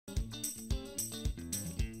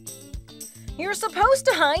You're supposed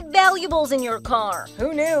to hide valuables in your car.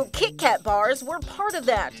 Who knew Kit Kat bars were part of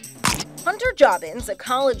that? Hunter Jobbins, a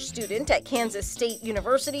college student at Kansas State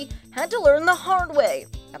University, had to learn the hard way.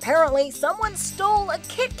 Apparently, someone stole a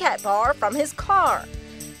Kit Kat bar from his car.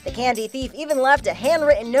 The candy thief even left a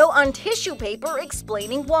handwritten note on tissue paper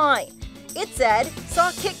explaining why. It said,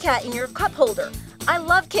 "Saw Kit Kat in your cup holder. I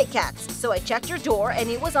love Kit Kats, so I checked your door and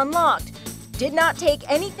it was unlocked. Did not take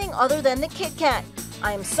anything other than the Kit Kat.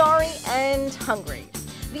 I am sorry and hungry."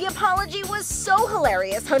 The apology was so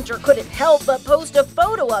hilarious, Hunter couldn't help but post a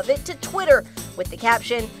photo of it to Twitter with the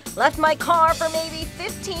caption, "Left my car for maybe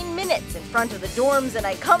 15 minutes in front of the dorms and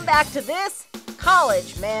I come back to this?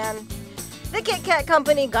 College, man." The Kit Kat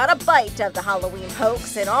company got a bite of the Halloween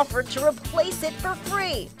hoax and offered to replace it for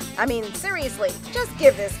free. I mean, seriously, just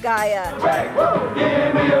give this guy a break. Woo!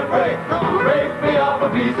 Give me a break. Break me off a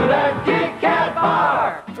piece of that Kit Kat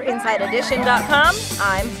bar. For InsideEdition.com,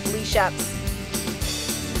 I'm Lee Sheps.